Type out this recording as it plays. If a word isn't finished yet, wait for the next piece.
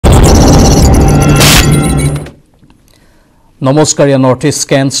নমস্কাৰ north east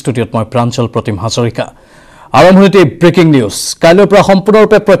scan ষ্টুডিঅ'ত মই প্ৰাঞ্জল প্ৰতিম হাজৰিকা আৰম্ভণিতে ব্ৰেকিং নিউজ কাইলৈৰ পৰা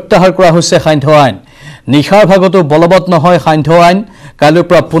সম্পূৰ্ণৰূপে প্ৰত্যাহাৰ কৰা হৈছে সান্ধ্য আইন নিশাৰ ভাগতো বলবৎ নহয় সান্ধ্য আইন কাইলৈৰ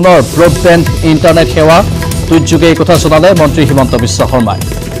পৰা পুনৰ ব্ৰডবেণ্ড ইণ্টাৰনেট সেৱা টুইটযোগে এই কথা জনালে মন্ত্ৰী হিমন্ত বিশ্ব শৰ্মাই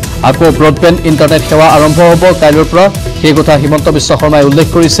আকৌ ব্ৰডবেণ্ড ইণ্টাৰনেট সেৱা আৰম্ভ হ'ব কাইলৈৰ পৰা সেই কথা হিমন্ত বিশ্ব শৰ্মাই উল্লেখ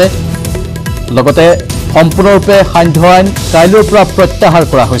কৰিছে লগতে সম্পূৰ্ণৰূপে সান্ধ্য আইন কাইলৈৰ পৰা প্ৰত্যাহাৰ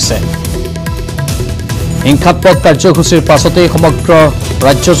কৰা হৈছে হিংসাত্মক কাৰ্যসূচীৰ পাছতে সমগ্ৰ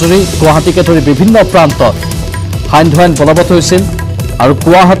ৰাজ্যজুৰি গুৱাহাটীকে ধৰি বিভিন্ন প্ৰান্তত সান্ধ্য আইন বলবৎ হৈছিল আৰু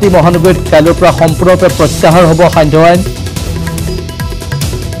গুৱাহাটী মহানগৰীত কাইলৈৰ পৰা সম্পূৰ্ণৰূপে প্ৰত্যাহাৰ হ'ব সান্ধ্য আইন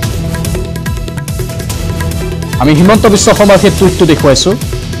আমি হিমন্ত বিশ্ব শৰ্মাৰ সেই টুইটটো দেখুৱাইছো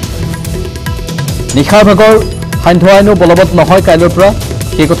নিশাৰ ভাগৰ সান্ধ্য আইনো বলবৎ নহয় কাইলৈৰ পৰা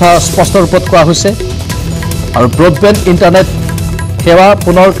সেই কথা স্পষ্ট ৰূপত কোৱা হৈছে আৰু ব্ৰডবেণ্ড ইণ্টাৰনেট সেৱা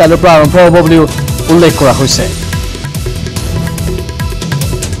পুনৰ কাইলৈৰ পৰা আৰম্ভ হ'ব বুলি উল্লেখ কৰা হৈছে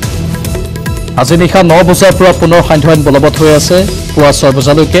আজি নিশা 9 বজাৰ পৰা পুনৰ সান্ধ্য আইন বলবৎ হৈ আছে পুৱা 6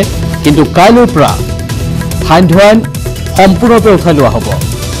 বজালৈকে কিন্তু কাইলৈৰ পৰা সান্ধ্য আইন সম্পূৰ্ণৰূপে উঠাই লোৱা হ'ব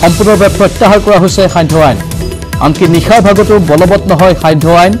সম্পূৰ্ণৰূপে প্ৰত্যাহাৰ কৰা হৈছে সান্ধ্য আইন আনকি নিশাৰ ভাগতো বলবৎ নহয় সান্ধ্য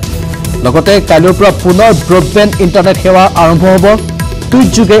আইন লগতে কাইলৈৰ পৰা পুনৰ ব্ৰডবেণ্ড ইণ্টাৰনেট সেৱা আৰম্ভ হ'ব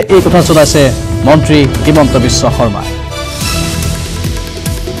টুইটযোগে এই কথা জনাইছে মন্ত্ৰী হিমন্ত বিশ্ব শৰ্মাই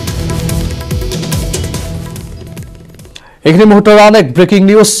এইখিনি মুহূৰ্তৰ আন এক ব্ৰেকিং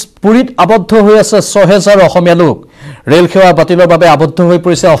নিউজ পুৰীত আবদ্ধ হৈ আছে ৬০০০ অসমীয়া লোক ৰেল সেৱা বাতিলৰ বাবে আবদ্ধ হৈ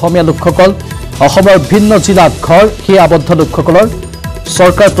পৰিছে অসমীয়া লোকসকল অসমৰ ভিন্ন জিলাত ঘৰ সেই আবদ্ধ লোকসকলৰ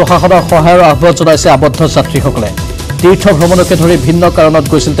চৰকাৰ প্ৰশাসনৰ সহায়ৰ আহ্বান জনাইছে আবদ্ধ যাত্ৰীসকলে তীৰ্থ ভ্ৰমণকে ধৰি ভিন্ন কাৰণত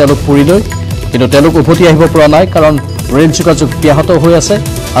গৈছিল তেওঁলোক পুৰীলৈ কিন্তু তেওঁলোক উভতি আহিব পৰা নাই কাৰণ ৰেল যোগাযোগ ব্যাহত হৈ আছে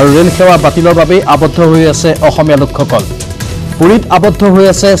আৰু ৰেল সেৱা বাতিলৰ বাবে আবদ্ধ হৈ আছে অসমীয়া লোকসকল পুৰীত আবদ্ধ হৈ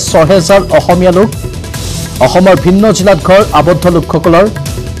আছে ৬০০০ অসমীয়া লোক অসমৰ ভিন্ন জিলাত ঘৰ আবদ্ধ লোকসকলৰ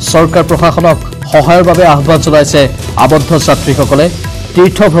চৰকাৰ প্ৰশাসনক সহায়ৰ বাবে আহ্বান জনাইছে আবদ্ধ যাত্ৰীসকলে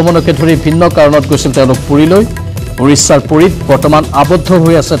তীৰ্থ ভ্ৰমণকে ধৰি ভিন্ন কাৰণত গৈছিল তেওঁলোক পুৰীলৈ উৰিষ্যাৰ পুৰীত বৰ্তমান আবদ্ধ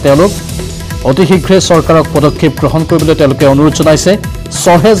হৈ আছে তেওঁলোক অতি শীঘ্ৰে চৰকাৰক পদক্ষেপ গ্ৰহণ কৰিবলৈ তেওঁলোকে অনুৰোধ জনাইছে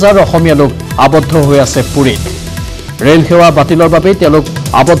 ৬০০০ অসমীয়া লোক আবদ্ধ হৈ আছে পুৰীত ৰেল সেৱা বাতিলৰ বাবে তেওঁলোক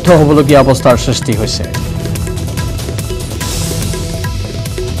আবদ্ধ হ'বলগীয়া অৱস্থাৰ সৃষ্টি হৈছে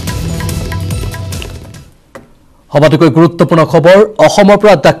সবাতোকৈ গুৰুত্বপূৰ্ণ খবৰ অসমৰ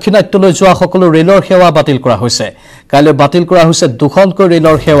পৰা দাক্ষিণাত্যলৈ যোৱা সকলো ৰেলৰ সেৱা বাতিল কৰা হৈছে কাইলৈ বাতিল কৰা হৈছে দুখনকৈ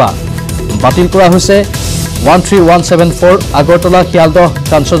ৰেলৰ সেৱা বাতিল কৰা হৈছে 13174 আগৰতলা শিয়ালদহ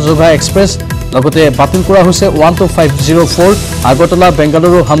কাঞ্চনজংঘা এক্সপ্ৰেছ লগতে বাতিল কৰা হৈছে 12504 আগৰতলা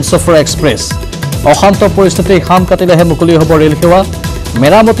বেংগালুৰু হামছফৰ এক্সপ্ৰেছ অশান্ত পৰিস্থিতি খাম কাটিলেহে মুকলি হ'ব ৰেল সেৱা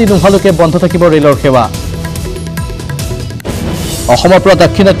মেৰামতি নোহোৱালৈকে বন্ধ থাকিব ৰেলৰ সেৱা অসমৰ পৰা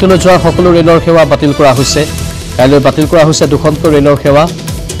দাক্ষিণাত্যলৈ যোৱা সকলো ৰেলৰ সেৱা বাতিল কৰা হৈছে কাইলৈ বাতিল কৰা হৈছে দুখনকৈ ৰেলৰ সেৱা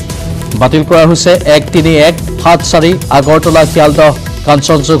বাতিল কৰা হৈছে 13174 আগৰতলা শিয়ালদহ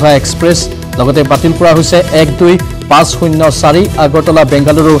কাঞ্চনজংঘা এক্সপ্ৰেছ লগতে বাতিল কৰা হৈছে 12504 আগৰতলা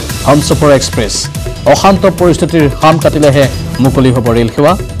বেংগালুৰু হামছফৰ এক্সপ্ৰেছ অশান্ত পৰিস্থিতিৰ খাম কাটিলেহে মুকলি হ'ব ৰেল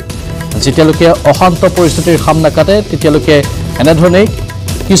সেৱা যেতিয়ালৈকে অশান্ত পৰিস্থিতিৰ খাম নাকাটে তেতিয়ালৈকে এনেধৰণে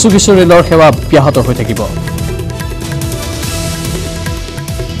কিছু কিছু ৰেলৰ সেৱা ব্যাহত হৈ থাকিব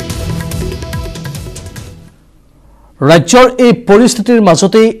ৰাজ্যৰ এই পৰিস্থিতিৰ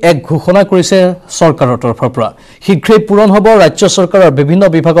মাজতেই এক ঘোষণা কৰিছে চৰকাৰৰ তৰফৰ পৰা শীঘ্ৰেই পূৰণ হ'ব ৰাজ্য চৰকাৰৰ বিভিন্ন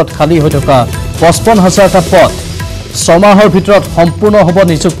বিভাগত খালী হৈ থকা ৫৫,০০০টা পদ ৬ মাহৰ ভিতৰত সম্পূৰ্ণ হ'ব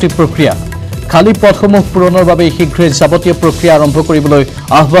নিযুক্তি প্ৰক্ৰিয়া খালী পদসমূহ পূৰণৰ বাবে শীঘ্ৰেই যাৱতীয় প্ৰক্ৰিয়া আৰম্ভ কৰিবলৈ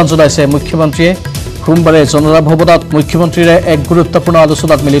আহ্বান জনাইছে মুখ্যমন্ত্ৰীয়ে সোমবাৰে জনতা ভৱনত মুখ্যমন্ত্ৰীৰে এক গুৰুত্বপূৰ্ণ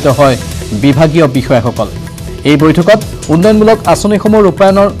আলোচনাত মিলিত হয় বিভাগীয় বিষয়াসকল এই বৈঠকত উন্নয়নমূলক আঁচনিসমূহ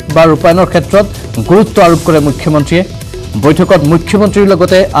ৰূপায়ণৰ ক্ষেত্ৰত গুৰুত্ব আৰোপ কৰে মুখ্যমন্ত্ৰীয়ে বৈঠকত মুখ্যমন্ত্ৰীৰ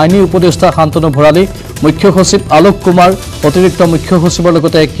লগতে আইনী উপদেষ্টা শান্তনু ভৰালী মুখ্য সচিব আলোক কুমাৰ অতিৰিক্ত মুখ্য সচিবৰ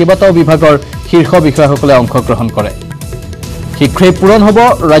লগতে কেইবাটাও বিভাগৰ শীৰ্ষ বিষয়াসকলে অংশগ্ৰহণ কৰে শীঘ্ৰেই পূৰণ হ'ব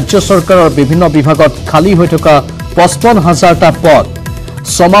ৰাজ্য চৰকাৰৰ বিভিন্ন বিভাগত খালী হৈ থকা ৫৫,০০০টা পদ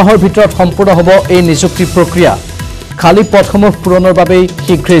 ৬ মাহৰ ভিতৰত সম্পূৰ্ণ হ'ব এই নিযুক্তি প্ৰক্ৰিয়া খালী পদসমূহ পূৰণৰ বাবে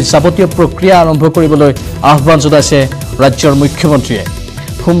শীঘ্ৰেই যাৱতীয় প্ৰক্ৰিয়া আৰম্ভ কৰিবলৈ আহ্বান জনাইছে ৰাজ্যৰ মুখ্যমন্ত্ৰীয়ে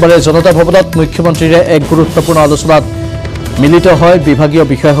সোমবাৰে জনতা ভৱনত মুখ্যমন্ত্ৰীৰে এক গুৰুত্বপূৰ্ণ আলোচনাত মিলিত হয় বিভাগীয়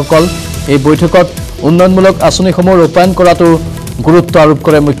বিষয়াসকল এই বৈঠকত উন্নয়নমূলক আঁচনিসমূহ ৰূপায়ণ কৰাটো গুৰুত্ব আৰোপ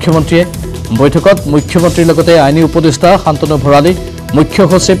কৰে মুখ্যমন্ত্ৰীয়ে বৈঠকত মুখ্যমন্ত্ৰীৰ লগতে আইনী উপদেষ্টা শান্তনু ভৰালী মুখ্য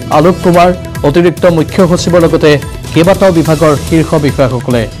সচিব আলোক কুমাৰ অতিৰিক্ত মুখ্য সচিবৰ লগতে কেইবাটাও বিভাগৰ শীৰ্ষ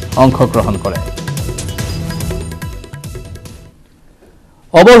বিষয়াসকলে অংশগ্ৰহণ কৰে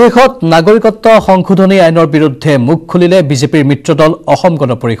অৱশেষত নাগৰিকত্ব সংশোধনী আইনৰ বিৰুদ্ধে মুখ খুলিলে বিজেপিৰ মিত্ৰদল অসম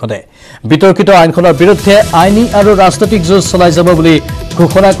গণ পৰিষদে বিতৰ্কিত আইনখনৰ বিৰুদ্ধে আইনী আৰু ৰাজনৈতিক যুঁজ চলাই যাব বুলি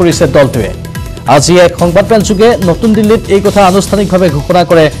ঘোষণা কৰিছে দলটোৱে আজি এক সংবাদমেলযোগে নতুন দিল্লীত এই কথা আনুষ্ঠানিকভাৱে ঘোষণা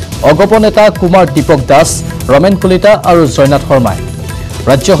কৰে অগপ নেতা কুমাৰ দীপক দাস ৰমেন কলিতা আৰু জয়নাথ শৰ্মাই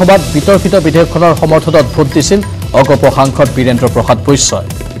ৰাজ্যসভাত বিতৰ্কিত বিধেয়কখনৰ সমৰ্থনত ভোট দিছিল অগপ সাংসদ বীৰেন্দ্ৰ প্ৰসাদ বৈশ্যই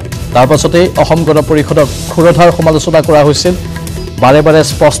তাৰ পাছতে অসম গণ পৰিষদক ক্ষুৰধাৰ সমালোচনা কৰা হৈছিল বাৰে বাৰে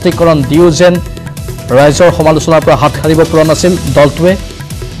স্পষ্টীকৰণ দিও যেন ৰাইজৰ সমালোচনাৰ পৰা হাত সাৰিব পৰা নাছিল দলটোৱে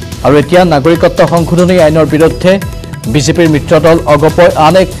আৰু এতিয়া নাগৰিকত্ব সংশোধনী আইনৰ বিৰুদ্ধে বিজেপিৰ মিত্ৰদল অগপই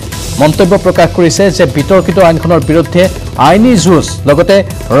আন এক মন্তব্য প্ৰকাশ কৰিছে যে বিতৰ্কিত আইনখনৰ বিৰুদ্ধে আইনী যুঁজ লগতে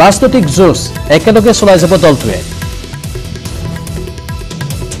ৰাজনৈতিক যুঁজ একেলগে চলাই যাব দলটোৱে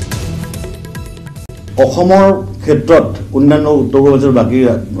অসমৰ ক্ষেত্ৰত অন্যান্য উত্তৰ পূৰ্বাঞ্চলৰ বাকী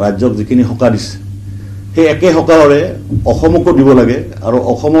ৰাজ্যক যিখিনি সকাহ দিছে সেই একে সকাহৰে অসমকো দিব লাগে আৰু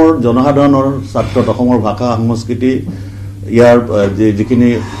অসমৰ জনসাধাৰণৰ স্বাৰ্থত অসমৰ ভাষা সংস্কৃতি ইয়াৰ যিখিনি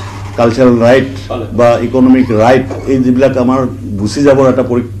কালচাৰেল ৰাইট বা ইকনমিক ৰাইট এই যিবিলাক আমাৰ গুচি যাবৰ এটা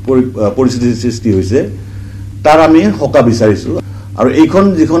পৰিস্থিতিৰ সৃষ্টি হৈছে তাৰ আমি সকাহ বিচাৰিছোঁ আৰু এইখন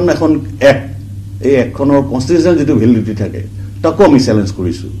যিখন এখন এক্ট এই এক্টখনৰ কনষ্টিটিউচনেল যিটো ভেলিডিটি থাকে তাকো আমি চেলেঞ্জ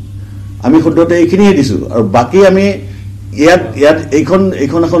কৰিছোঁ আমি শুদ্ধতে এইখিনিয়ে দিছোঁ আৰু বাকী আমি ইয়াত এইখন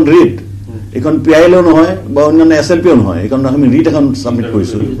এখন ৰিট এইখন PILও নহয় বা অন্যান্য SLPও নহয় এইখন আমি ৰিট এখন ছাবমিট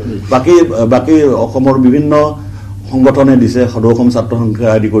কৰিছোঁ বাকী অসমৰ বিভিন্ন সংগঠনে দিছে সদৌ অসম ছাত্ৰ সংঘে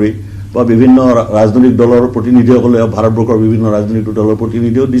আদি কৰি বা বিভিন্ন ৰাজনৈতিক দলৰ প্ৰতিনিধিসকলে ভাৰতবৰ্ষৰ বিভিন্ন ৰাজনৈতিক দলৰ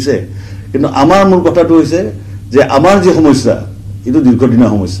প্ৰতিনিধিও দিছে কিন্তু আমাৰ মূল কথাটো হৈছে যে আমাৰ যি সমস্যা এইটো দীৰ্ঘদিনীয়া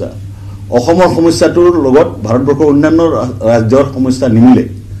সমস্যা অসমৰ সমস্যাটোৰ লগত ভাৰতবৰ্ষৰ অন্যান্য ৰাজ্যৰ সমস্যা নিমিলে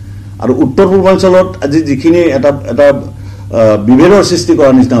আৰু উত্তৰ পূৰ্বাঞ্চলত আজি যিখিনি এটা বিভেদৰ সৃষ্টি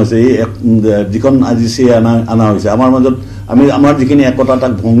কৰাৰ নিচিনা হৈছে এই যিখন আজি আনা হৈছে আমাৰ মাজত আমাৰ যিখিনি একতা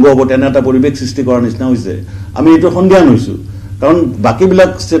তাক ভংগ হ'ব তেনে এটা পৰিৱেশ সৃষ্টি কৰাৰ নিচিনা হৈছে আমি এইটো সন্ধিয়ান হৈছোঁ কাৰণ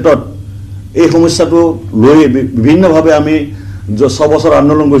বাকীবিলাক ষ্টেটত এই সমস্যাটো লৈ বিভিন্নভাৱে আমি 6 বছৰ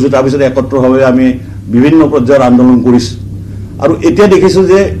আন্দোলন কৰিছোঁ তাৰপিছত একত্ৰভাৱে আমি বিভিন্ন পৰ্যায়ৰ আন্দোলন কৰিছোঁ আৰু এতিয়া দেখিছোঁ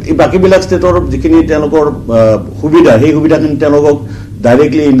যে এই বাকীবিলাক ষ্টেটৰ যিখিনি তেওঁলোকৰ সুবিধা সেই সুবিধাখিনি তেওঁলোকক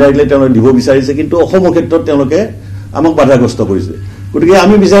ডাইৰেক্টলি ইনডাইৰেক্টলি তেওঁলোকে দিব বিচাৰিছে কিন্তু অসমৰ ক্ষেত্ৰত তেওঁলোকে আমাক বাধাগ্ৰস্ত কৰিছে গতিকে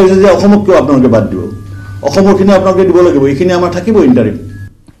আমি বিচাৰিছোঁ যে অসমক কিয় আপোনালোকে বাদ দিব অসমৰখিনি আপোনালোকে দিব লাগিব এইখিনি আমাৰ থাকিব ইণ্টাৰিম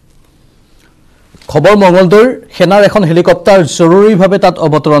খবৰ মঙ্গলদৈৰ সেনাৰ এখন হেলিকপ্টাৰ জৰুৰীভাৱে তাত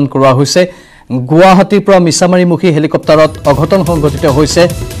অৱতৰণ কৰোৱা হৈছে গুৱাহাটীৰ পৰা মিছামাৰীমুখী হেলিকপ্টাৰত অঘটন সংঘটিত হৈছে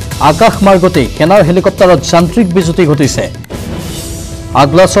আকাশ মাৰ্গতেই সেনাৰ হেলিকপ্টাৰত যান্ত্ৰিক বিজুতি ঘটিছে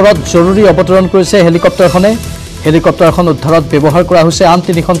আগলাচৰত জৰুৰী অৱতৰণ কৰিছে হেলিকপ্টাৰখনে হেলিকপ্টাৰখন উদ্ধাৰত ব্যৱহাৰ কৰা হৈছে আন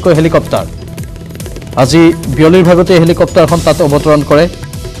 3খনকৈ হেলিকপ্টাৰ আজি বিয়লিৰ ভাগতে হেলিকপ্টাৰখন তাত অৱতৰণ কৰে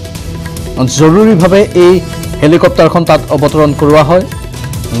জৰুৰীভাৱে এই হেলিকপ্টাৰখন তাত অৱতৰণ কৰোৱা হয়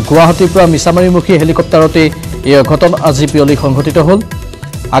গুৱাহাটীৰ পৰা মিছামাৰীমুখী হেলিকপ্টাৰতে এই অঘটন আজি বিয়লি সংঘটিত হ'ল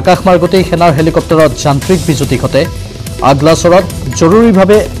আকাশ মাৰ্গতেই সেনাৰ হেলিকপ্টাৰত যান্ত্ৰিক বিজুতি ঘটে আগলাচৰত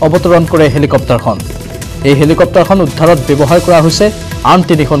জৰুৰীভাৱে অৱতৰণ কৰে হেলিকপ্টাৰখন এই হেলিকপ্টাৰখন উদ্ধাৰত ব্যৱহাৰ কৰা হৈছে আন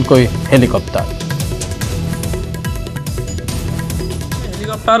 3খনকৈ হেলিকপ্টাৰ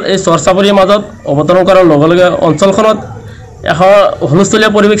হেলিকপ্টাৰ এই চৰ্চাপৰীৰ মাজত অৱতৰণ কৰাৰ লগে লগে অঞ্চলখনত এখন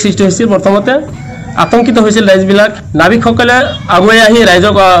হুলস্থলীয়া পৰিৱেশ সৃষ্টি হৈছিল প্ৰথমতে আতংকিত হৈছিল ৰাইজবিলাক নাবিকসকলে আগুৱাই আহি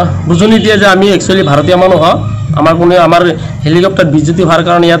ৰাইজক বুজনি দিয়ে যে আমি একচুৱেলি ভাৰতীয় মানুহ হয় আমাৰ হেলিকপ্টাৰ বিজুতি হোৱাৰ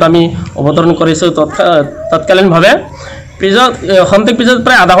কাৰণে ইয়াত আমি অৱতৰণ কৰিছোঁ তৎকালীনভাৱে পিছত খন্তেক পিছত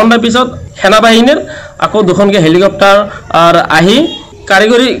প্ৰায় আধা ঘণ্টাৰ পিছত সেনাবাহিনীৰ আকৌ 2খনকৈ হেলিকপ্টাৰ আহি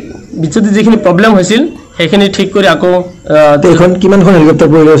কাৰিকৰী বিজুতি যিখিনি প্ৰব্লেম হৈছিল সেইখিনি ঠিক কৰি আকৌ এখন কিমানখন হেলিকপ্টাৰ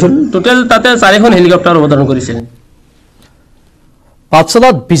পৰিলে আছিল টোটেল তাতে 4খন হেলিকপ্টাৰ অৱতৰণ কৰিছিল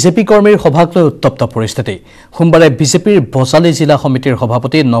পাঠশালাত বিজেপি কৰ্মীৰ সভাক লৈ উত্তপ্ত পৰিস্থিতি সোমবাৰে বিজেপিৰ বজালী জিলা সমিতিৰ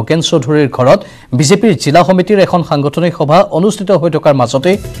সভাপতি নগেন চৌধুৰীৰ ঘৰত বিজেপিৰ জিলা সমিতিৰ এখন সাংগঠনিক সভা অনুষ্ঠিত হৈ থকাৰ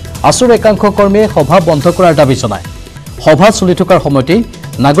মাজতে আছুৰ একাংশ কৰ্মীয়ে সভা বন্ধ কৰাৰ দাবী জনায় সভা চলি থকাৰ সময়তে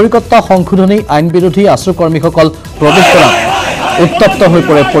নাগৰিকত্ব সংশোধনী আইন বিৰোধী আছু কৰ্মীসকল প্ৰৱেশ কৰাত উত্তপ্ত হৈ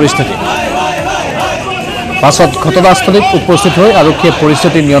পৰে পৰিস্থিতি পাছত ঘটনাস্থলীত উপস্থিত হৈ আৰক্ষীয়ে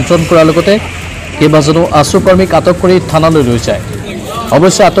পৰিস্থিতি নিয়ন্ত্ৰণ কৰাৰ লগতে কেইবাজনো আছু কৰ্মীক আটক কৰি থানালৈ লৈ যায়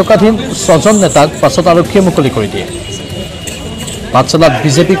অৱশ্যে আটকাধীন 6জন নেতাক পাছত আৰক্ষীয়ে মুকলি কৰি দিয়ে পাঠশালাত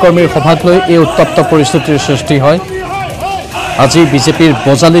বিজেপি কৰ্মীৰ সভাক লৈ এই উত্তপ্ত পৰিস্থিতিৰ সৃষ্টি হয় আজি বিজেপিৰ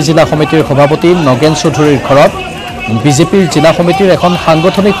বজালী জিলা সমিতিৰ সভাপতি নগেন চৌধুৰীৰ ঘৰত বিজেপিৰ জিলা সমিতিৰ এখন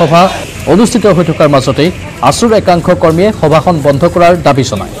সাংগঠনিক সভা অনুষ্ঠিত হৈ থকাৰ মাজতে আছুৰ একাংশ কৰ্মীয়ে সভাখন বন্ধ কৰাৰ দাবী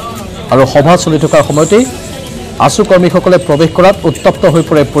জনায় আৰু সভা চলি থকাৰ সময়তে আছু কৰ্মীসকলে প্ৰৱেশ কৰাত উত্তপ্ত হৈ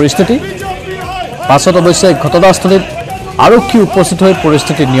পৰে পৰিস্থিতি পাছত অৱশ্যে ঘটনাস্থলীত আৰক্ষী উপস্থিত হৈ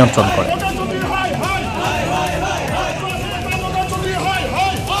পৰিস্থিতি নিয়ন্ত্ৰণ কৰে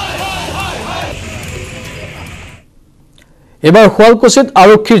এবাৰ শুৱালকুছিত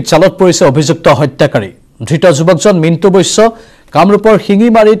আৰক্ষীৰ জালত পৰিছে অভিযুক্ত হত্যাকাৰী ধৃত যুৱকজন মিণ্টু বৈশ্য কামৰূপৰ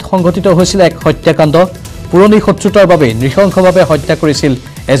শিঙিমাৰীত সংঘটিত হৈছিল এক হত্যাকাণ্ড পুৰণি শত্ৰুতাৰ বাবে নৃশংসভাৱে হত্যা কৰিছিল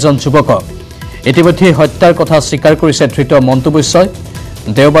এজন যুৱকক ইতিমধ্যে হত্যাৰ কথা স্বীকাৰ কৰিছে ধৃত মণ্টু বৈশ্যই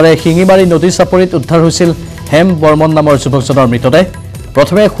দেওবাৰে শিঙিমাৰী নদী চাপৰিত উদ্ধাৰ হৈছিল হেম বৰ্মন নামৰ যুৱকজনৰ মৃতদেহ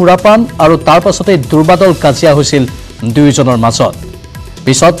প্ৰথমে খুৰাপান আৰু তাৰ পাছতে দুৰ্বাদল কাজিয়া হৈছিল দুয়োজনৰ মাজত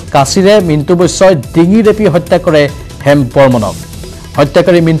পিছত কাছিৰে মিণ্টু বৈশ্যই ডিঙি ৰেপি হত্যা কৰে হেম বৰ্মনক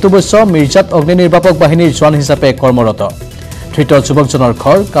হত্যাকাৰী মিণ্টু বৈশ্য মিৰ্জাত অগ্নি নিৰ্বাপক বাহিনীৰ জোৱান হিচাপে কৰ্মৰত ধৃত যুৱকজনৰ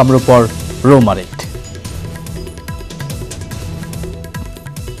ঘৰ কামৰূপৰ ৰৌমাৰীত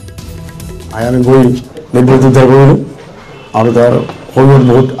আমি গৈ নিৰ্দেশ উদ্ধাৰ কৰিলোঁ আৰু তাৰ শৰীৰত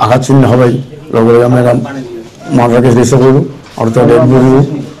বহুত আঘাত চিহ্ন হবাই লগে লগে আমি এটা মাৰ্ডাৰ কেছ ৰেজিষ্টাৰ কৰিলোঁ আৰু তাৰ ডেড বডিটো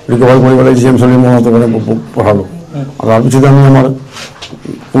ৰিকভাৰ কৰি পেলাই জি এম চলিৰ মনত মানে পঠালোঁ আৰু তাৰপিছত আমি আমাৰ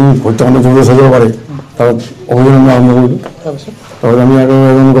কোন হত্যাকাণ্ড জড়িত থাকিব পাৰে তাৰ অভিযান আমি আৰম্ভ কৰিলোঁ তাৰপিছত আমি আৰু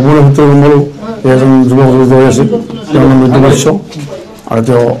এজন গোপনীয় সূত্ৰে গম পালোঁ এজন যুৱক জড়িত হৈ আছিল তেওঁৰ নাম মিণ্টু বৈশ্য আৰু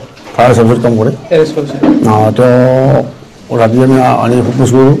তেওঁ ফায়াৰ চাৰ্ভিচত কাম কৰে তেওঁ ৰাতি আমি আনি সোধপোছ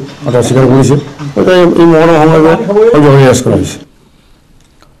কৰিলোঁ আৰু তেওঁ স্বীকাৰ কৰিছে এই মহৰৰ সময়ত এৰেষ্ট কৰা হৈছে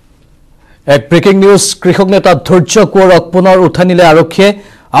এক ব্ৰেকিং নিউজ কৃষক নেতা ধৈৰ্য কোঁৱৰক পুনৰ উঠাই নিলে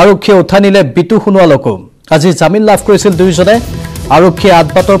আৰক্ষীয়ে উঠাই নিলে বিতু সোণোৱালকো আজি জামিন লাভ কৰিছিল দুয়োজনে আৰক্ষীয়ে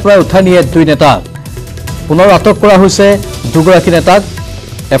আদবাটৰ পৰা উঠাই নিয়ে দুই নেতাক পুনৰ আটক কৰা হৈছে দুগৰাকী নেতাক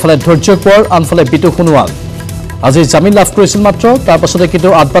এফালে ধৈৰ্য কোঁৱৰ আনফালে বিতু সোণোৱাল আজি জামিন লাভ কৰিছিল মাত্ৰ তাৰ পাছতে কিন্তু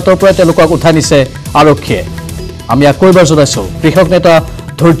আদবাটৰ পৰা তেওঁলোকক উঠাই নিছে আৰক্ষীয়ে আমি আকৌ এবাৰ জনাইছোঁ কৃষক নেতা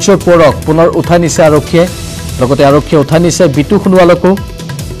ধৈৰ্য কোঁৱৰক পুনৰ উঠাই নিছে আৰক্ষীয়ে লগতে আৰক্ষীয়ে উঠাই নিছে বিতু সোণোৱালকো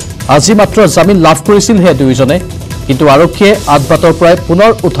আজি মাত্ৰ জামিন লাভ কৰিছিলহে দুয়োজনে কিন্তু আৰক্ষীয়ে আদবাটৰ পৰাই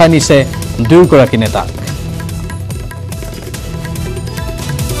পুনৰ উঠাই নিছে দুয়োগৰাকী নেতাক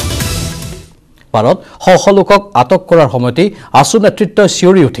পাৰত শ লোকক আটক কৰাৰ সময়তে আছু নেতৃত্বই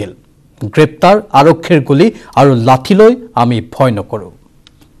চিঞৰি উঠিল গ্ৰেপ্তাৰ আৰক্ষীৰ গুলী আৰু লাঠিলৈ আমি ভয় নকৰোঁ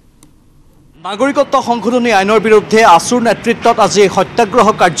নাগৰিকত্ব সংশোধনী আইনৰ বিৰুদ্ধে আছুৰ নেতৃত্বত আজি সত্যাগ্ৰহ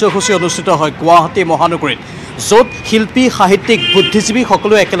কাৰ্যসূচী অনুষ্ঠিত হয় গুৱাহাটী মহানগৰীত য'ত শিল্পী সাহিত্যিক বুদ্ধিজীৱী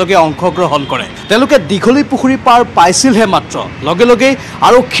সকলোৱে একেলগে অংশগ্ৰহণ কৰে তেওঁলোকে দীঘলী পুখুৰী পাৰ পাইছিলহে মাত্ৰ লগে লগে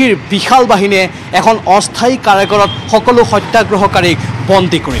আৰক্ষীৰ বিশাল বাহিনীয়ে এখন অস্থায়ী কাৰাগাৰত সকলো সত্যাগ্ৰহকাৰীক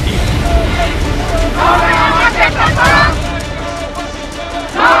বন্দী কৰি দিয়ে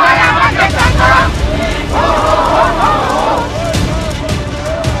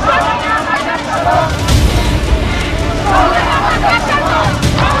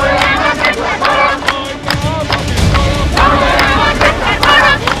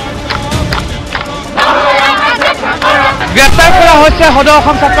গ্ৰেপ্তাৰ কৰা হৈছে সদৌ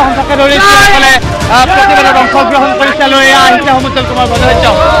অসম ছাত্ৰ সন্থাকে ধৰি যিসকলে প্ৰতিবাদত অংশগ্ৰহণ কৰিছে লৈ আহিছে সমুদ্ৰ কুমাৰ ভট্টাচাৰ্য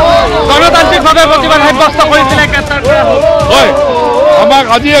গণতান্ত্ৰিকভাৱে প্ৰতিবাদ সাব্যস্ত কৰিছিলে গ্ৰেপ্তাৰ কৰা হয় আমাক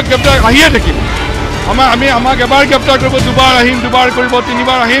আজি গ্ৰেপ্তাৰ আহিয়ে থাকিম আমাক এবাৰ গ্ৰেপ্তাৰ কৰিব দুবাৰ আহিম দুবাৰ কৰিব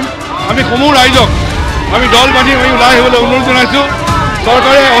তিনিবাৰ আহিম আমি সমূহ ৰাইজক আমি দল বান্ধি আমি ওলাই আহিবলৈ অনুৰোধ জনাইছোঁ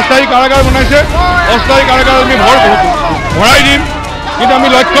চৰকাৰে অস্থায়ী কাৰাগাৰ বনাইছে অস্থায়ী কাৰাগাৰ আমি ভৰাই দিম কিন্তু আমি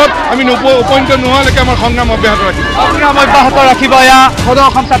লক্ষ্যত আমি উপনীত নোহোৱালৈকে আমাৰ সংগ্ৰাম অব্যাহত ৰাখিব এয়া সদৌ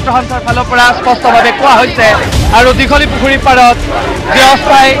অসম ছাত্ৰ সন্থাৰ ফালৰ পৰা স্পষ্টভাৱে কোৱা হৈছে আৰু দীঘলী পুখুৰী পাৰত যি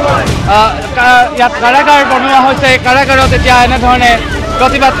অস্থায়ী ইয়াত কাৰাগাৰ বনোৱা হৈছে এই কাৰাগাৰত এতিয়া এনেধৰণে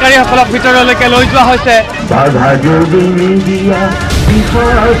প্ৰতিবাদকাৰীসকলক ভিতৰলৈকে লৈ যোৱা হৈছে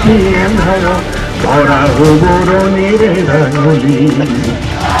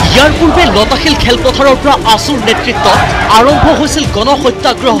ইয়াৰ পূৰ্বে লতাশিল খেলপথাৰৰ পৰা আছুৰ নেতৃত্বত আৰম্ভ হৈছিল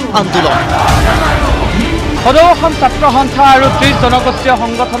গণসত্যাগ্ৰহ আন্দোলন সদৌ অসম ছাত্ৰ সন্থা আৰু 30 জনগোষ্ঠীয়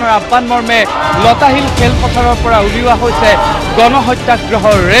সংগঠনৰ আহ্বান মৰ্মে লতাশিল খেলপথাৰৰ পৰা উলিওৱা হৈছে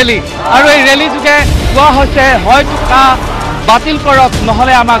গণসত্যাগ্ৰহৰ ৰেলী আৰু এই ৰেলী যোগে কোৱা হৈছে হয়তো কা বাতিল কৰক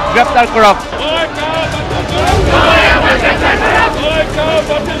নহ'লে আমাক গ্ৰেপ্তাৰ কৰক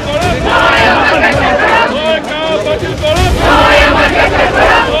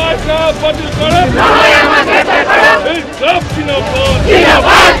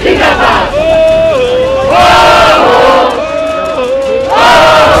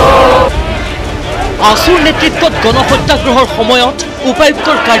আছুৰ নেতৃত্বত গণসত্যাগ্ৰহৰ সময়ত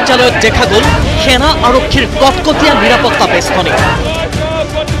উপায়ুক্তৰ কাৰ্যালয়ত দেখা গ'ল সেনা আৰক্ষীৰ কটকটীয়া নিৰাপত্তা বেষ্টনী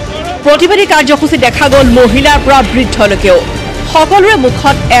প্ৰতিবাদী কাৰ্যসূচী দেখা গ'ল মহিলাৰ পৰা বৃদ্ধলৈকেও সকলোৰে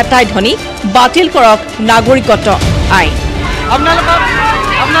মুখত এটাই ধ্বনি বাতিল কৰক নাগৰিকত্ব আইন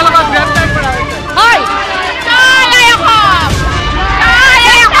আপোনালোকক গ্ৰেপ্তাৰ কৰা হৈছে হয়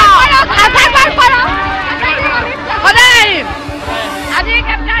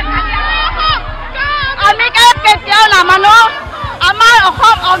আমি কেতিয়াও নামানো আমাৰ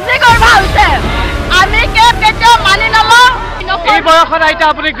অসম অগ্নিগৰ্ভ হৈছে আমি কেতিয়াও মানি নলওঁ এখন আইতা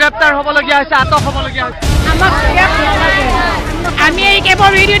আপুনি গ্ৰেপ্তাৰ হ'বলগীয়া হৈছে, আটক হ'বলগীয়া হৈছে। আমাক আমি এই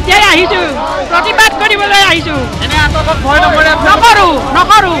কেৱল বিৰুদ্ধে আহিছোঁ, প্ৰতিবাদ কৰিবলৈ আহিছোঁ। এনে আটকত ভয় নকৰে?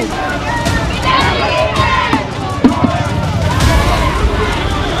 নকৰোঁ।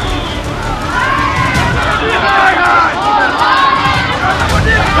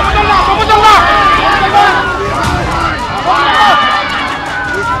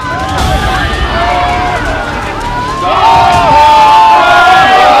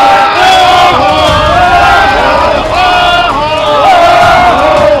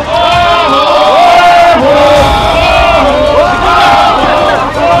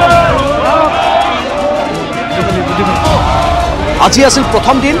 আজি আছিল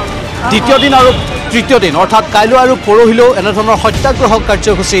প্ৰথম দিন, দ্বিতীয় দিন আৰু তৃতীয় দিন, অৰ্থাৎ কাইলৈ আৰু পৰহিলেও এনেধৰণৰ সত্যাগ্ৰহ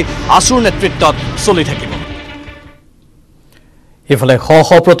কাৰ্যসূচী আছুৰ নেতৃত্বত চলি থাকিব। ইফালে শ শ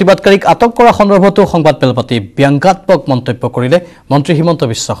প্ৰতিবাদকাৰীক আটক কৰা সন্দৰ্ভতো সংবাদ মেল পাতি ব্যংগাত্মক মন্তব্য কৰিলে মন্ত্ৰী হিমন্ত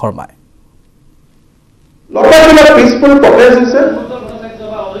বিশ্ব শৰ্মাই।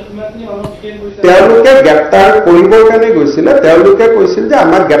 তেওঁলোকে গ্ৰেপ্তাৰ কৰিবৰ কাৰণে গৈছিলে, তেওঁলোকে কৈছিল যে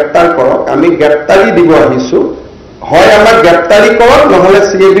আমাক গ্ৰেপ্তাৰ কৰক, আমি গ্ৰেপ্তাৰী দিব আহিছোঁ, হয় আমাক গ্ৰেপ্তাৰী কৰক, নহ'লে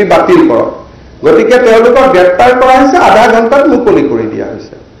CAB বাতিল কৰক। গতিকে তেওঁলোকক গ্ৰেপ্তাৰ কৰা হৈছে, আধা ঘণ্টাত মুকলি কৰি দিয়া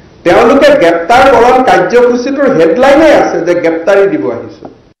হৈছে। তেওঁলোকে গ্ৰেপ্তাৰ কৰণ কাৰ্যসূচীটোৰ হেডলাইনে আছে যে গ্ৰেপ্তাৰী দিব আহিছোঁ।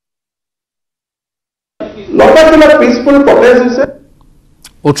 লগত যিবিলাক পিচফুল প্ৰটেষ্ট হৈছে।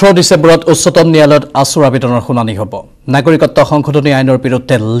 18 ডিচেম্বৰত উচ্চতম ন্যায়ালয়ত আছুৰ আবেদনৰ শুনানি হ'ব। নাগৰিকত্ব সংশোধনী আইনৰ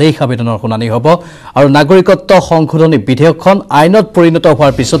বিৰুদ্ধে লেখ আবেদনৰ শুনানি হ'ব আৰু নাগৰিকত্ব সংশোধনী বিধেয়কখন আইনত পৰিণত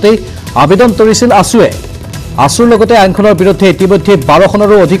হোৱাৰ পিছতেই আবেদন তৰিছিল আছুৱে। আছুৰ লগতে আইনখনৰ বিৰুদ্ধে ইতিমধ্যে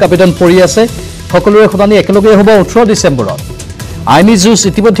 12খনৰো অধিক আবেদন পৰি আছে। সকলোৰে শুনানি একেলগে হ'ব 18 ডিচেম্বৰত। আইনী যুঁজ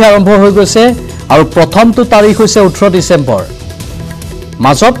ইতিমধ্যে আৰম্ভ হৈ গৈছে আৰু প্ৰথমটো তাৰিখ হৈছে 18 ডিচেম্বৰ।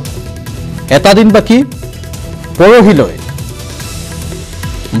 মাজত এটা দিন বাকী, পৰহিলৈ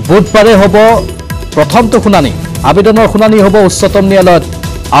বুধবাৰে হ'ব প্ৰথমটো শুনানি। আবেদনৰ শুনানি হ'ব উচ্চতম ন্যায়ালয়ত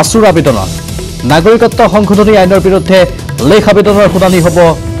আছুৰ আবেদনত। নাগৰিকত্ব সংশোধনী আইনৰ বিৰুদ্ধে লেখ আবেদনৰ শুনানি হ'ব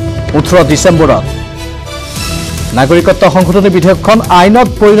 18 ডিচেম্বৰত। নাগৰিকত্ব সংশোধনী বিধেয়কখন আইনত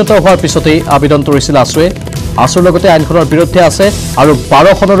পৰিণত হোৱাৰ পিছতেই আবেদন তৰিছিল আছুৱে। আছুৰ লগতে আইনখনৰ বিৰুদ্ধে আছে আৰু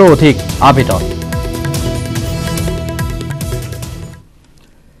 12খনৰো অধিক আবেদন।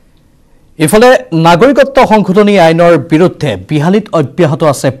 ইফালে নাগৰিকত্ব সংশোধনী আইনৰ বিৰুদ্ধে বিহালীত অব্যাহত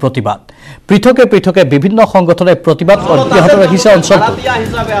আছে প্ৰতিবাদ। পৃথকে পৃথকে বিভিন্ন সংগঠনে প্ৰতিবাদ অব্যাহত ৰাখিছে অঞ্চলটোত।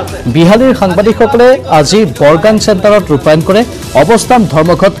 বিহালীৰ সাংবাদিকসকলে আজি বৰগাং চেণ্টাৰত ৰূপায়ণ কৰে অৱস্থান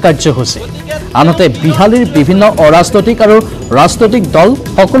ধৰ্মঘট কাৰ্যসূচী। আনহাতে বিহালীৰ বিভিন্ন অৰাজনৈতিক আৰু ৰাজনৈতিক দল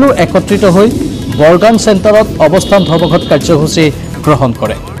সকলো একত্ৰিত হৈ বৰগাং চেণ্টাৰত অৱস্থান ধৰ্মঘট কাৰ্যসূচী গ্ৰহণ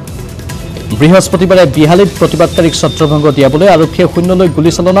কৰে। বৃহস্পতিবাৰে বিহালীত প্ৰতিবাদকাৰীক ছত্ৰভংগ দিয়াবলৈ আৰক্ষীয়ে শূন্যলৈ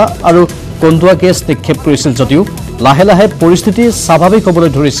গুলীচালনা আৰু কন্দুৱা গেছ নিক্ষেপ কৰিছিল যদিও লাহে লাহে পৰিস্থিতি স্বাভাৱিক হ'বলৈ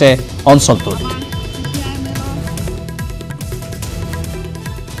ধৰিছে অঞ্চলটোত।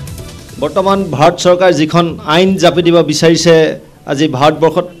 বৰ্তমান ভাৰত চৰকাৰ যিখন আইন জাপি দিব বিচাৰিছে আজি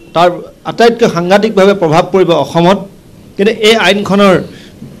ভাৰতবৰ্ষত, তাৰ আটাইতকৈ সাংঘাতিকভাৱে প্ৰভাৱ পৰিব অসমত। কিন্তু এই আইনখনৰ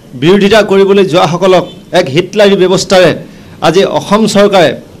বিৰোধিতা কৰিবলৈ যোৱাসকলক এক হিটলাৰী ব্যৱস্থাৰে আজি অসম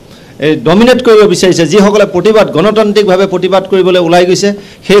চৰকাৰে ডমিনেট কৰিব বিচাৰিছে। যিসকলে প্ৰতিবাদ গণতান্ত্ৰিকভাৱে প্ৰতিবাদ কৰিবলৈ ওলাই গৈছে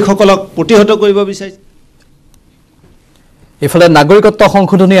সেইসকলক প্ৰতিহত কৰিব বিচাৰিছে। ইফালে নাগৰিকত্ব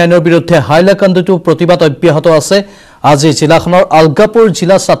সংশোধনী আইনৰ বিৰুদ্ধে হাইলাকান্দিতো প্ৰতিবাদ অব্যাহত আছে। আজি জিলাখনৰ আলগাপুৰ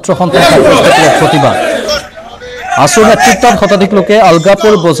জিলা ছাত্ৰ সন্থাৰ প্ৰতিবাদ। আছুৰ নেতৃত্বত শতাধিক লোকে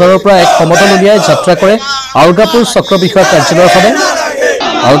আলগাপুৰ বজাৰৰ পৰা এক সমদল উলিয়াই যাত্ৰা কৰে আলগাপুৰ চক্ৰ বিষয়া কাৰ্যালয়ৰ ফালে।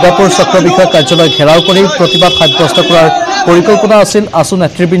 আলগাপুৰ চক্ৰ বিষয়া কাৰ্যালয় ঘেৰাও কৰি প্ৰতিবাদ সাব্যস্ত কৰাৰ পৰিকল্পনা আছিল আছু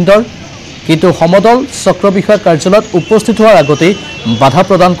নেতৃবৃন্দৰ, কিন্তু সমদল চক্ৰ বিষয়া কাৰ্যালয়ত উপস্থিত হোৱাৰ আগতেই বাধা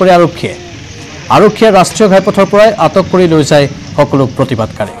প্ৰদান কৰে আৰক্ষীয়ে। আৰক্ষীয়ে ৰাষ্ট্ৰীয় ঘাইপথৰ পৰাই আটক কৰি লৈ যায় সকলো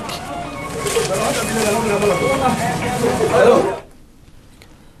প্ৰতিবাদকাৰীক।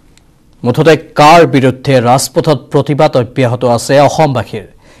 মুঠতে কাৰ বিৰুদ্ধে ৰাজপথত প্ৰতিবাদ অব্যাহত আছে অসমবাসীৰ।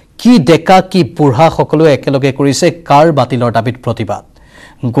 কি ডেকা কি বুঢ়া সকলোৱে একেলগে কৰিছে কাৰ বাতিলৰ দাবীত প্ৰতিবাদ।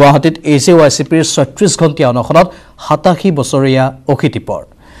 গুৱাহাটীত AJYCPৰ 36 ঘণ্টীয়া অনশনত 87 বছৰীয়া অখিতিপৰ।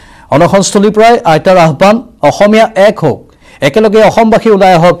 অনশনস্থলীৰ পৰাই আইতাৰ আহ্বান, অসমীয়া এক হওক, একেলগে অসমবাসী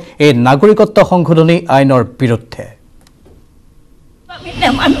ওলাই আহক এই নাগৰিকত্ব সংশোধনী আইনৰ বিৰুদ্ধে।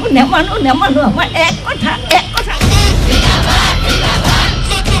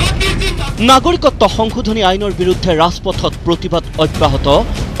 নাগৰিকত্ব সংশোধনী আইনৰ বিৰুদ্ধে ৰাজপথত প্ৰতিবাদ অব্যাহত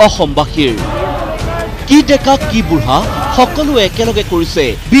অসমবাসীৰ। কি ডেকা কি বুঢ়া সকলো একেলগে কৰিছে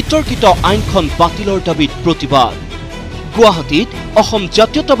বিতৰ্কিত আইনখন বাতিলৰ দাবীত প্ৰতিবাদ। গুৱাহাটীত অসম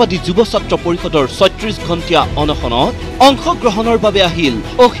জাতীয়তাবাদী যুৱ ছাত্ৰ পৰিষদৰ 36 ঘণ্টীয়া অনশনত অংশগ্ৰহণৰ বাবে আহিল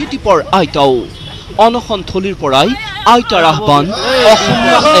অখিতিপৰ আইতাও। অনশনথলীৰ পৰাই আইতাৰ আহ্বান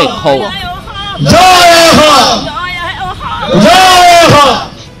অসমীয়া এক হওক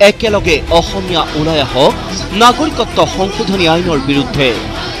একেলগে অসমীয়া ওলাই আহক নাগৰিকত্ব সংশোধনী আইনৰ বিৰুদ্ধে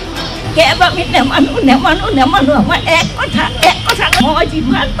নেমানো আমাৰ এক কথা মই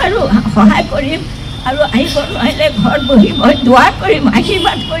যিমান পাৰোঁ সহায় কৰিম আৰু আহিব নোৱাৰিলে ঘৰত বহি মই দোৱা কৰিম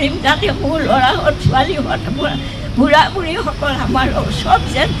আশীৰ্বাদ কৰিম যাতে মোৰ ল'ৰাহঁত ছোৱালীহঁত বুঢ়া বুঢ়ীসকল আমাৰ চব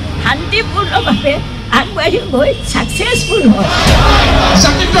যেন শান্তিপূৰ্ণভাৱে আগবাঢ়ি গৈ ছাকচেছফুল হয়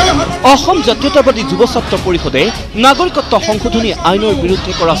অসম জাতীয়তাবাদী যুৱ ছাত্ৰ পৰিষদে নাগৰিকত্ব সংশোধনী আইনৰ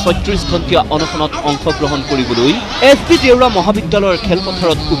বিৰুদ্ধে কৰা ৩৬ ঘণ্টীয়া অনশনত অংশগ্ৰহণ কৰিবলৈ SP দেউৰা মহাবিদ্যালয়ৰ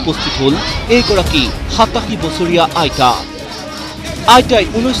খেলপথাৰত উপস্থিত হ'ল এইগৰাকী ৮৭ বছৰীয়া আইতাই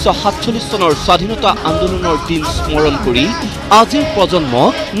 ১৯৪৭ চনৰ স্বাধীনতা আন্দোলনৰ দিন স্মৰণ কৰি আজিৰ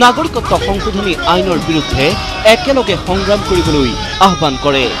প্ৰজন্মক নাগৰিকত্ব সংশোধনী আইনৰ বিৰুদ্ধে একেলগে সংগ্ৰাম কৰিবলৈ আহ্বান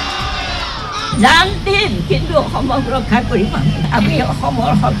কৰে জানদিন কিন্তু অসমক ৰক্ষা কৰিব আমি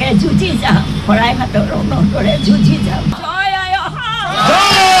অসমৰ হকে যুঁজি যাম শৰাইঘাটৰ ৰণদৰে যুঁজি যাম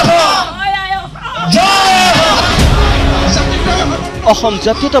অসম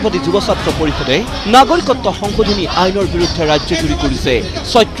জাতীয়তাবাদী যুৱ ছাত্ৰ পৰিষদে নাগৰিকত্ব সংশোধনী আইনৰ বিৰুদ্ধে ৰাজ্যজুৰি কৰিছে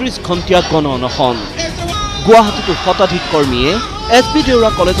 ৩৬ ঘণ্টীয়া গণ অনশন গুৱাহাটীতো শতাধিক কৰ্মীয়ে SP দেউৰা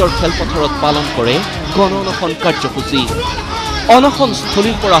কলেজৰ খেলপথাৰত পালন কৰে গণ অনশন কাৰ্যসূচী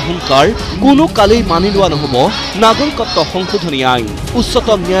অনশনস্থলীৰ পৰা হুংকাৰ কোনো কালেই মানি লোৱা নহ'ব নাগৰিকত্ব সংশোধনী আইন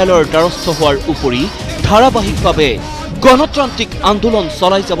উচ্চতম ন্যায়ালয়ৰ দ্বাৰস্থ হোৱাৰ উপৰি ধাৰাবাহিকভাৱে গণতান্ত্ৰিক আন্দোলন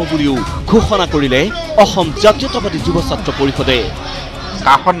চলাই যাব বুলিও ঘোষণা কৰিলে অসম জাতীয়তাবাদী যুৱ ছাত্ৰ পৰিষদে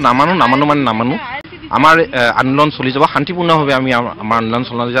কাষত নামানো আমাৰ আন্দোলন চলি যাব শান্তিপূৰ্ণভাৱে আমি আমাৰ আন্দোলন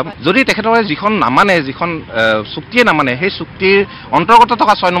চলাই যাম যদি তেখেতসকলে যিখন নামানে যিখন চুক্তিয়ে নামানে সেই চুক্তিৰ অন্তৰ্গত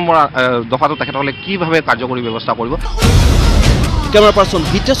থকা ৬ নম্বৰ দফাটো তেখেতসকলে কিভাৱে কাৰ্যকৰী ব্যৱস্থা কৰিব কেমেৰা পাৰ্চন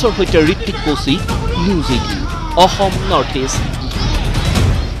হিতেশৰ সৈতে Hrithik Kaushik news 18 Assam north east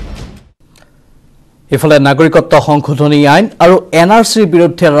ইফালে নাগৰিকত্ব সংশোধনী আইন আৰু NRCৰ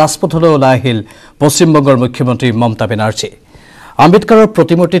বিৰুদ্ধে ৰাজপথলৈ ওলাই আহিল পশ্চিমবংগৰ মুখ্যমন্ত্ৰী মমতা বেনাৰ্জী আম্বেদকাৰৰ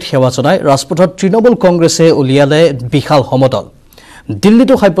প্ৰতিমূৰ্তিত সেৱা জনাই ৰাজপথত তৃণমূল কংগ্ৰেছে উলিয়ালে বিশাল সমদল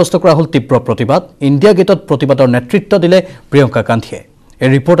দিল্লীতো সাব্যস্ত কৰা হ'ল তীব্ৰ প্ৰতিবাদ ইণ্ডিয়া গেটত প্ৰতিবাদৰ নেতৃত্ব দিলে প্ৰিয়ংকা গান্ধীয়ে এই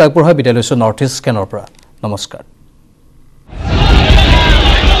ৰিপৰ্ট আগবঢ়াই বিদায় লৈছো নৰ্থ ইষ্ট স্কেনৰ পৰা নমস্কাৰ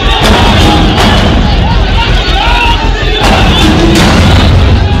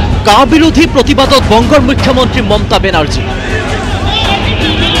কা বিৰোধী প্ৰতিবাদত বংগৰ মুখ্যমন্ত্ৰী মমতা বেনাৰ্জী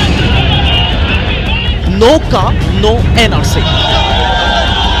নো কা নো NRC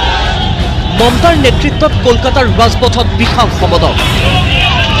মমতাৰ নেতৃত্বত কলকাতাৰ ৰাজপথত বিশাল সমদল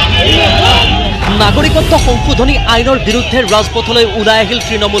নাগৰিকত্ব সংশোধনী আইনৰ বিৰুদ্ধে ৰাজপথলৈ ওলাই আহিল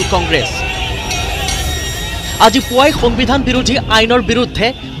তৃণমূল কংগ্ৰেছ আজি পুৱাই সংবিধান বিৰোধী আইনৰ বিৰুদ্ধে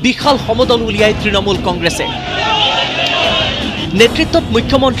বিশাল সমদল উলিয়াই তৃণমূল কংগ্ৰেছে নেতৃত্বত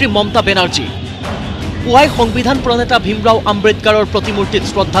মুখ্যমন্ত্ৰী মমতা বেনাৰ্জী পুৱাই সংবিধান প্ৰণেতা ভীমৰাও আম্বেদকাৰৰ প্ৰতিমূৰ্তিত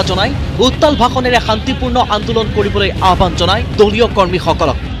শ্ৰদ্ধা জনাই উত্তাল ভাষণেৰে শান্তিপূৰ্ণ আন্দোলন কৰিবলৈ আহ্বান জনাই দলীয়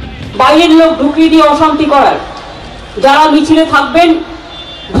কৰ্মীসকলক বাইরের লোক ঢুকিয়ে দিয়ে অশান্তি করার যারা মিছিলে থাকবেন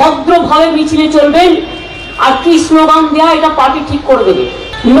ভদ্রভাবে মিছিলে চলবেন আর কি স্লোগান দেয়া এটা পার্টি ঠিক করে দেবে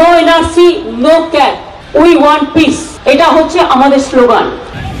নো NRC নো ক্যাপ উই ওয়ান্ট পিস এটা হচ্ছে আমাদের স্লোগান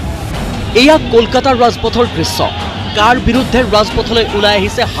এয়া কলকাতাৰ ৰাজপথৰ দৃশ্য কাৰ বিৰুদ্ধে ৰাজপথলৈ ওলাই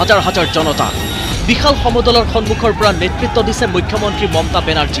আহিছে হাজাৰ হাজাৰ জনতা বিশাল সমদলৰ সন্মুখৰ পৰা নেতৃত্ব দিছে মুখ্যমন্ত্ৰী মমতা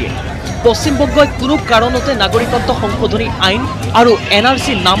বেনাৰ্জীয়ে পশ্চিমবংগই কোনো কাৰণতে নাগৰিকত্ব সংশোধনী আইন আৰু NRC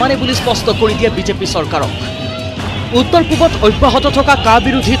নামানে বুলি স্পষ্ট কৰি দিয়ে বিজেপি চৰকাৰক উত্তৰ পূবত অব্যাহত থকা কা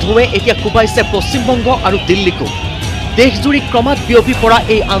বিৰোধী ঢৌৱে এতিয়া কোবাইছে পশ্চিমবংগ আৰু দিল্লীকো দেশজুৰি ক্ৰমাৎ বিয়পি পৰা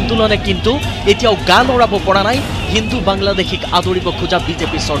এই আন্দোলনে কিন্তু এতিয়াও গা লৰাব পৰা নাই হিন্দু বাংলাদেশীক আদৰিব খোজা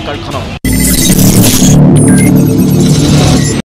বিজেপি চৰকাৰখনক